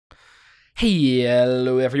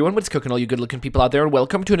Hello everyone, what's cooking all you good looking people out there, and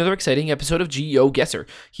welcome to another exciting episode of GeoGuessr.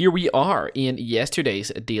 Here we are in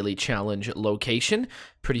yesterday's daily challenge location.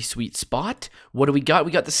 Pretty sweet spot. What do we got?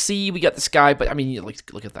 We got the sea, we got the sky, but I mean,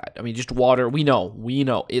 look at that. I mean, just water. We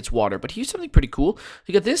know it's water, but here's something pretty cool.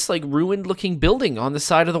 We got this like ruined looking building on the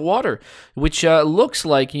side of the water, which looks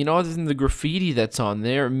like, you know, other than the graffiti that's on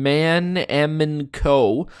there, Man, M and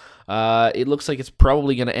Co. It looks like it's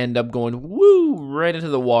probably going to end up going woo right into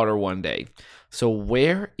the water one day. So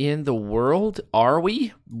where in the world are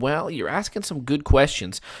we? Well, you're asking some good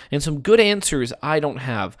questions and some good answers I don't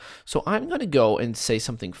have. So I'm going to go and say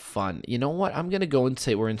something fun. You know what? I'm going to go and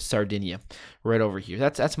say we're in Sardinia right over here.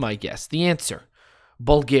 That's my guess. The answer,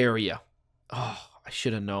 Bulgaria. Oh, I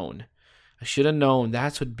should have known. I should have known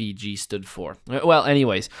that's what BG stood for. Well,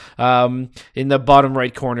 anyways, in the bottom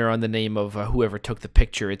right corner on the name of whoever took the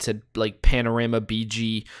picture, it said like Panorama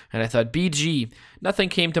BG, and I thought BG, nothing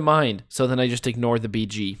came to mind, so then I just ignored the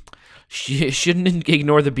BG. Shouldn't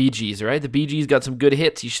ignore the BGs, right? The BGs got some good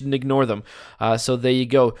hits, you shouldn't ignore them. So there you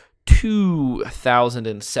go.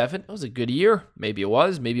 2007, that was a good year. Maybe it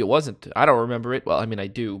was, maybe it wasn't. I don't remember it. Well, I mean, I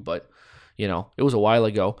do, but you know, it was a while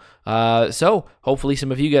ago. So hopefully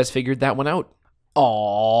some of you guys figured that one out.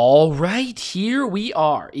 All right, here we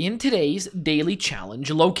are in today's daily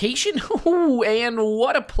challenge location. And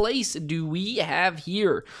what a place do we have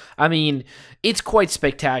here? I mean, it's quite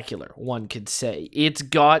spectacular, one could say. It's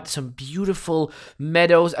got some beautiful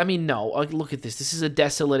meadows. I mean, no, look at this. This is a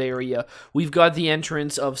desolate area. We've got the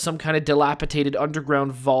entrance of some kind of dilapidated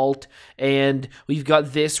underground vault, and we've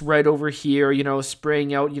got this right over here, you know,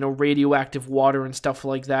 spraying out, you know, radioactive water and stuff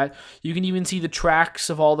like that. You can even see the tracks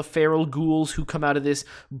of all the feral ghouls who come out of this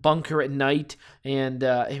bunker at night, and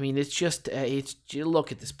I mean, it's just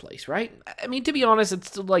look at this place, right? I mean, to be honest,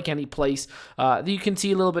 it's like any place. You can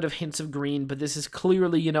see a little bit of hints of green, but this is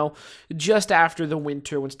clearly, you know, just after the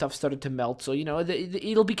winter when stuff started to melt, so you know,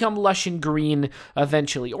 it'll become lush and green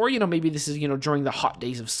eventually, or you know, maybe this is, you know, during the hot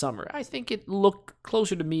days of summer. I think it looked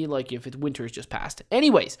closer to me like if winter is just past.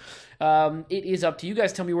 Anyways, it is up to you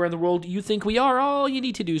guys. Tell me where in the world you think we are. All you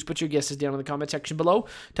need to do is put your guesses down in the comment section below.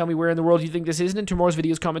 Tell me where in the world you think this is, and in tomorrow's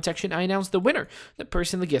video's comment section, I announce the winner, the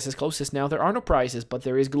person that guesses closest. Now, there are no prizes, but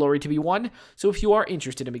there is glory to be won, so if you are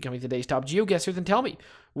interested in becoming today's top GeoGuessr, then tell me,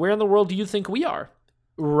 where in the world do you think we are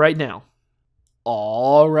right now?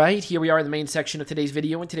 All right, here we are in the main section of today's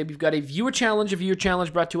video, and today we've got a viewer challenge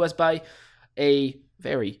brought to us by a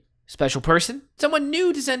very special person, someone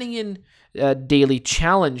new to sending in a daily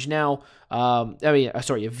challenge. Now,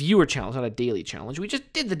 sorry, a viewer challenge, not a daily challenge. We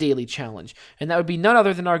just did the daily challenge, and that would be none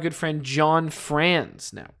other than our good friend John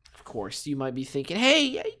Franz. Now, of course, you might be thinking,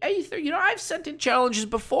 hey, Ather, you know, I've sent in challenges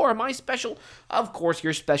before. Am I special? Of course,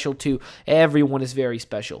 you're special too. Everyone is very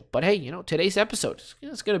special. But hey, you know, today's episode,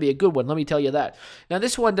 it's going to be a good one, let me tell you that. Now,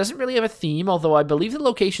 this one doesn't really have a theme, although I believe the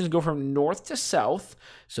locations go from north to south,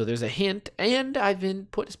 so there's a hint, and I've been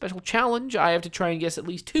put a special challenge. I have to try and guess at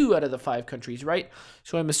least 2 out of the 5 countries, right?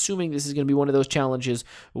 So I'm assuming this is going to be one of those challenges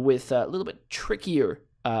with a little bit trickier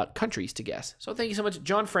countries to guess. So thank you so much,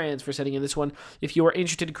 John Franz, for sending in this one. If you are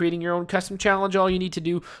interested in creating your own custom challenge, all you need to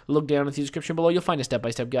do, look down in the description below. You'll find a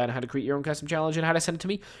step-by-step guide on how to create your own custom challenge and how to send it to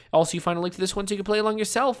me. Also, you find a link to this one so you can play along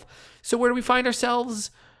yourself. So where do we find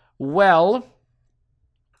ourselves? Well,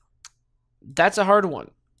 that's a hard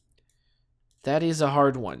one. That is a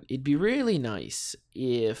hard one. It'd be really nice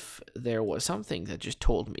if there was something that just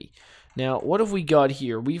told me. Now, what have we got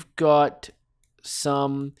here? We've got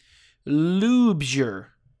some Lubger.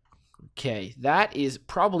 Okay, that is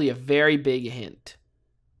probably a very big hint.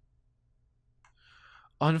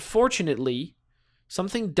 Unfortunately,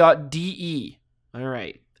 something .de. All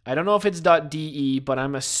right. I don't know if it's .de, but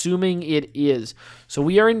I'm assuming it is. So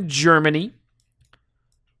we are in Germany.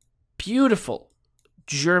 Beautiful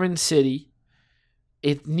German city.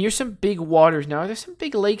 It's near some big waters. Now, are there some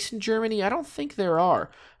big lakes in Germany? I don't think there are.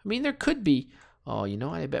 I mean, there could be. Oh, you know,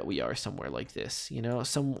 I bet we are somewhere like this. You know,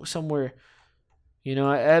 somewhere. You know,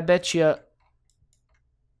 I bet you.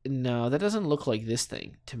 No, that doesn't look like this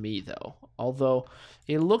thing to me, though. Although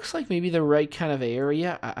it looks like maybe the right kind of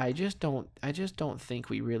area. I just don't think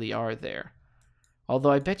we really are there.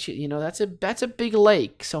 Although I bet you, you know, that's a big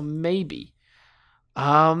lake, so maybe.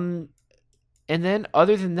 And then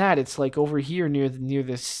other than that, it's like over here near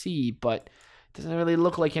the sea, but it doesn't really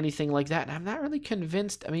look like anything like that. And I'm not really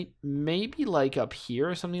convinced. I mean, maybe like up here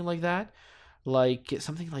or something like that, like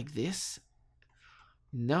something like this.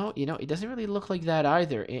 No, you know, it doesn't really look like that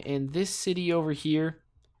either. And this city over here,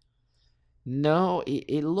 no,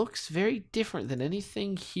 it looks very different than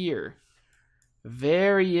anything here.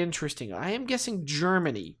 Very interesting. I am guessing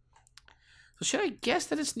Germany. So should I guess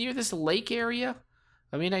that it's near this lake area?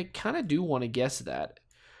 I mean, I kind of do want to guess that.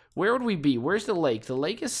 Where would we be? Where's the lake? The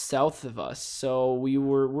lake is south of us. So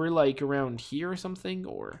we're like around here or something,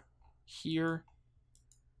 or here.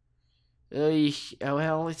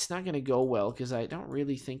 Well, it's not going to go well because I don't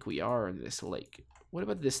really think we are in this lake. What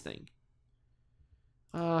about this thing?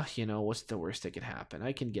 You know, what's the worst that could happen?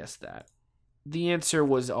 I can guess that. The answer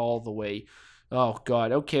was all the way. Oh,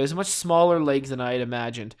 God. Okay, it was a much smaller lake than I had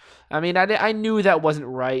imagined. I mean, I knew that wasn't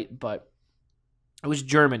right, but it was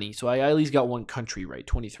Germany, so I at least got one country right,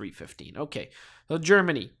 2315. Okay, so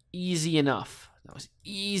Germany, easy enough. That was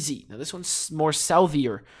easy. Now, this one's more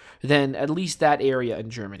southier than at least that area in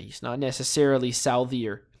Germany. It's not necessarily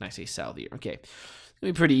southier. Can I say southier? Okay. It's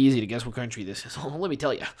going to be pretty easy to guess what country this is. Let me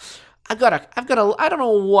tell you. I don't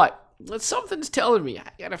know what. Something's telling me. I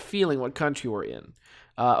got a feeling what country we're in.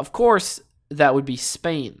 Of course, that would be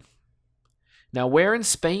Spain. Now, where in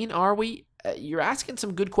Spain are we? You're asking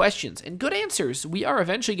some good questions and good answers. We are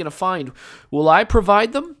eventually going to find. Will I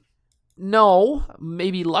provide them? No.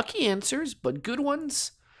 Maybe lucky answers, but good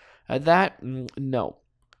ones? No.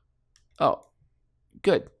 Oh,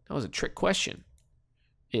 good. That was a trick question.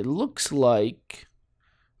 It looks like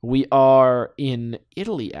we are in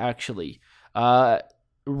Italy, actually.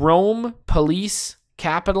 Rome, police,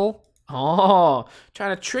 capital. Oh,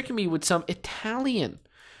 trying to trick me with some Italian.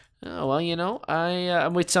 Oh, well, you know,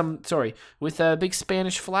 I'm with with a big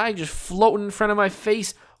Spanish flag just floating in front of my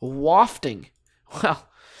face, wafting. Well,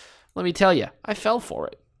 let me tell you, I fell for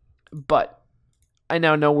it. But I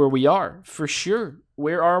now know where we are, for sure.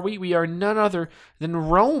 Where are we? We are none other than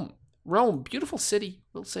Rome. Rome, beautiful city,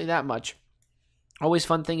 we'll say that much. Always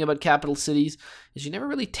fun thing about capital cities is you never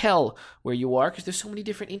really tell where you are because there's so many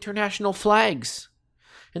different international flags.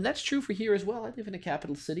 And that's true for here as well. I live in a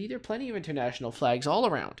capital city. There are plenty of international flags all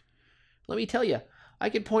around. Let me tell you, I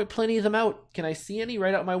can point plenty of them out. Can I see any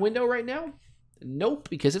right out my window right now? Nope,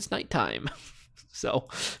 because it's nighttime. So,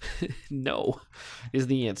 no is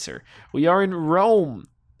the answer. We are in Rome.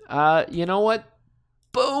 You know what?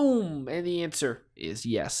 Boom! And the answer is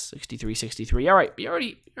yes, 6363. All right, we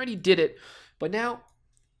already did it. But now,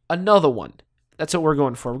 another one. That's what we're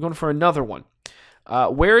going for. We're going for another one.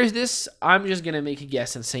 Where is this? I'm just going to make a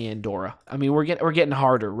guess and say Andorra. I mean, we're getting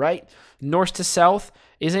harder, right? North to south.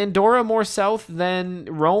 Is Andorra more south than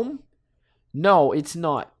Rome? No, it's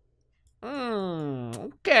not.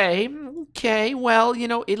 Okay. Well, you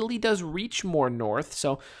know, Italy does reach more north,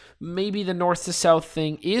 so maybe the north to south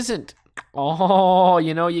thing isn't. Oh,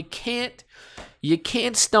 you know, you can't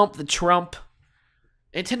stump the Trump.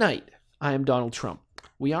 And tonight, I am Donald Trump.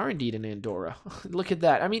 We are indeed in Andorra. Look at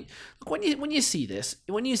that. I mean, when you see this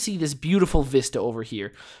beautiful vista over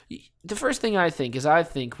here, the first thing I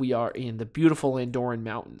think we are in the beautiful Andorran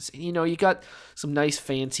mountains. And, you know, you got some nice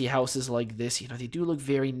fancy houses like this. You know, they do look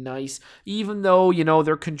very nice, even though, you know,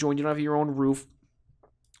 they're conjoined. You don't have your own roof.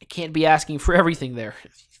 You can't be asking for everything there.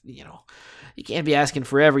 You know, you can't be asking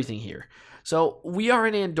for everything here. So we are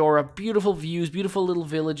in Andorra, beautiful views, beautiful little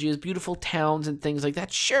villages, beautiful towns and things like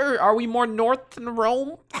that. Sure, are we more north than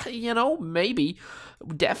Rome? You know, maybe,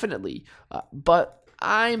 definitely. But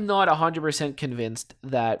I'm not 100% convinced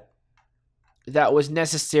that was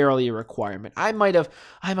necessarily a requirement. I might have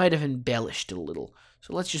embellished it a little.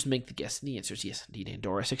 So let's just make the guess. And the answer is yes, indeed,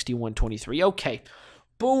 Andorra, 6123. Okay,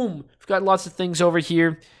 boom. We've got lots of things over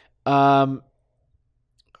here. Oh,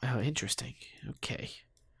 interesting. Okay.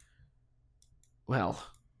 Well,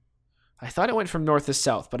 I thought it went from north to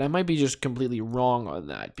south, but I might be just completely wrong on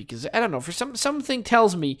that because I don't know. For something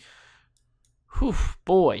tells me, whew,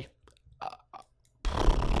 boy,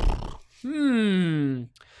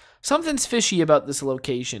 something's fishy about this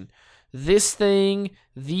location. This thing,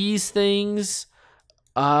 these things,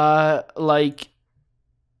 like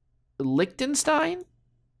Liechtenstein.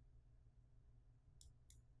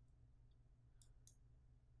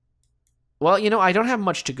 Well, you know, I don't have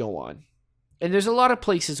much to go on. And there's a lot of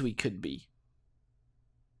places we could be.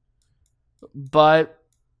 But,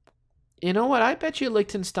 you know what? I bet you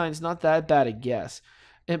Liechtenstein's not that bad a guess.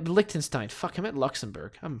 And Liechtenstein. Fuck, I'm at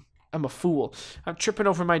Luxembourg. I'm a fool. I'm tripping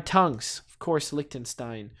over my tongues. Of course,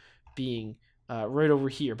 Liechtenstein being right over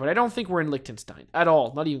here. But I don't think we're in Liechtenstein at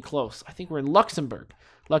all. Not even close. I think we're in Luxembourg.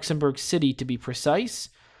 Luxembourg City, to be precise.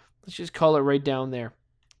 Let's just call it right down there.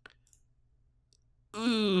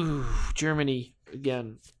 Ooh, Germany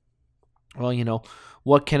again. Well, you know,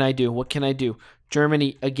 what can I do?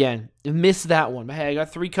 Germany, again. Missed that one. But hey, I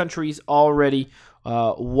got 3 countries already.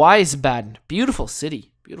 Wiesbaden. Beautiful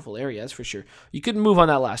city. Beautiful area, that's for sure. You couldn't move on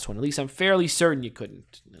that last one. At least I'm fairly certain you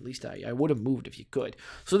couldn't. At least I would have moved if you could.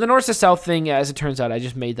 So the north to south thing, as it turns out, I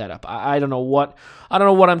just made that up. I don't know what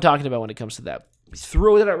I'm talking about when it comes to that.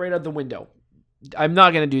 Throw that right out the window. I'm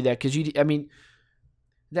not gonna do that because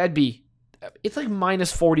it's like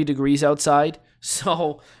minus 40 degrees outside.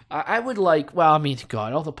 So I would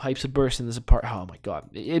God, all the pipes would burst in this apartment. Oh my God,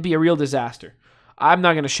 it'd be a real disaster. I'm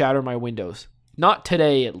not gonna shatter my windows. Not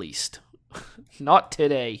today, at least. Not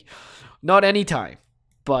today. Not anytime.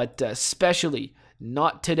 But especially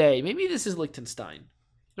not today. Maybe this is Liechtenstein.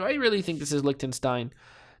 Do I really think this is Liechtenstein?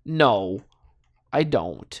 No, I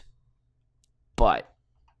don't. But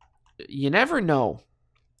you never know.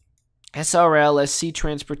 SRL, SC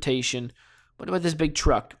Transportation. What about this big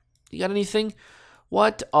truck? You got anything?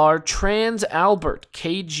 What are Trans Albert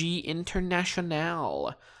KG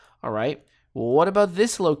International? All right. Well, what about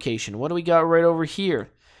this location? What do we got right over here?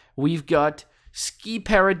 We've got Ski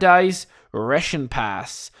Paradise, Reschen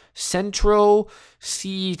Pass, Centro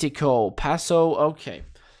Cietico, Paso. Okay.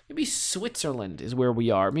 Maybe Switzerland is where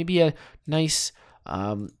we are. Maybe a nice,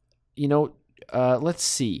 let's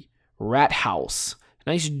see. Rathaus.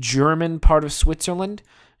 Nice German part of Switzerland.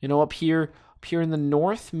 Up here in the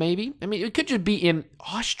north, maybe. I mean, it could just be in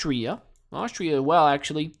Austria. Austria, well,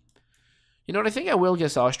 actually. You know what? I think I will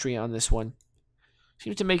guess Austria on this one.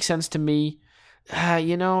 Seems to make sense to me.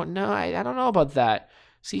 No, I don't know about that.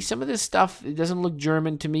 See, some of this stuff, it doesn't look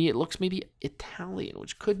German to me. It looks maybe Italian,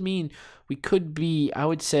 which could mean we could be, I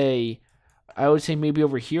would say maybe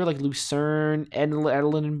over here, like Lucerne,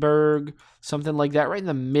 Edinburgh, something like that, right in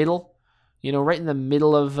the middle. Right in the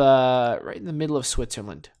middle of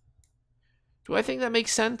Switzerland. Do I think that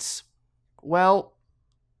makes sense? Well,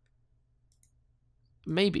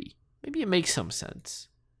 maybe. Maybe it makes some sense.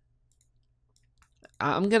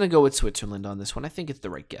 I'm going to go with Switzerland on this one. I think it's the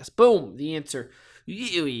right guess. Boom! The answer.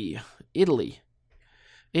 Italy.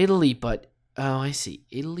 Italy, but... Oh, I see.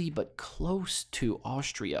 Italy, but close to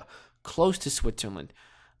Austria. Close to Switzerland.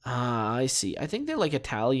 I see. I think they're like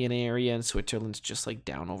Italian area, and Switzerland's just like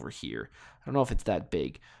down over here. I don't know if it's that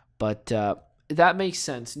big. But that makes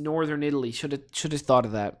sense. Northern Italy. Should have thought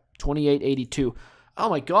of that. 2882. Oh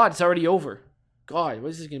my God, it's already over. God, what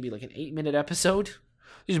is this going to be, like an 8-minute episode?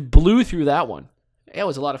 Just blew through that one. It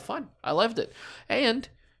was a lot of fun. I loved it. And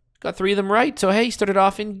got 3 of them right. So, hey, started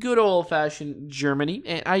off in good old-fashioned Germany.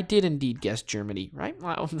 And I did indeed guess Germany, right?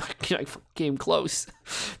 Well, I came close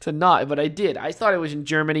to not, but I did. I thought it was in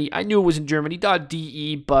Germany. I knew it was in Germany.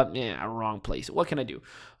 .de, but wrong place. What can I do?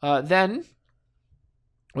 Then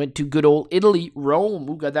went to good old Italy, Rome.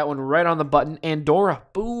 Ooh, got that one right on the button. Andorra,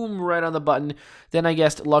 boom, right on the button. Then I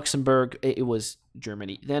guessed Luxembourg. It was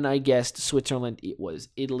Germany. Then I guessed Switzerland. It was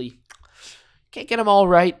Italy. Can't get them all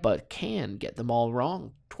right, but can get them all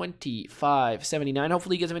wrong. 2579.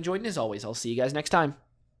 Hopefully you guys have enjoyed, and as always, I'll see you guys next time.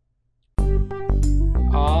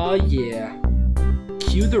 Aw, yeah.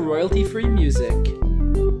 Cue the royalty-free music.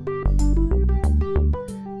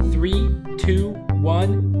 3, 2,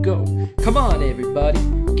 1, go. Come on, everybody.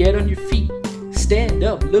 Get on your feet. Stand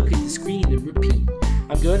up, look at the screen, and repeat.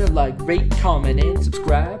 I'm gonna like, rate, comment, and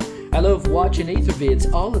subscribe. I love watching Ather vids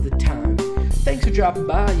all of the time. Thanks for dropping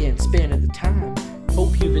by and spending the time.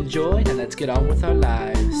 Hope you've enjoyed, and let's get on with our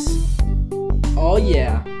lives. Oh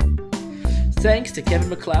yeah. Thanks to Kevin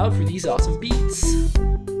MacLeod for these awesome beats.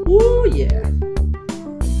 Woo yeah.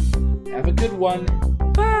 Have a good one.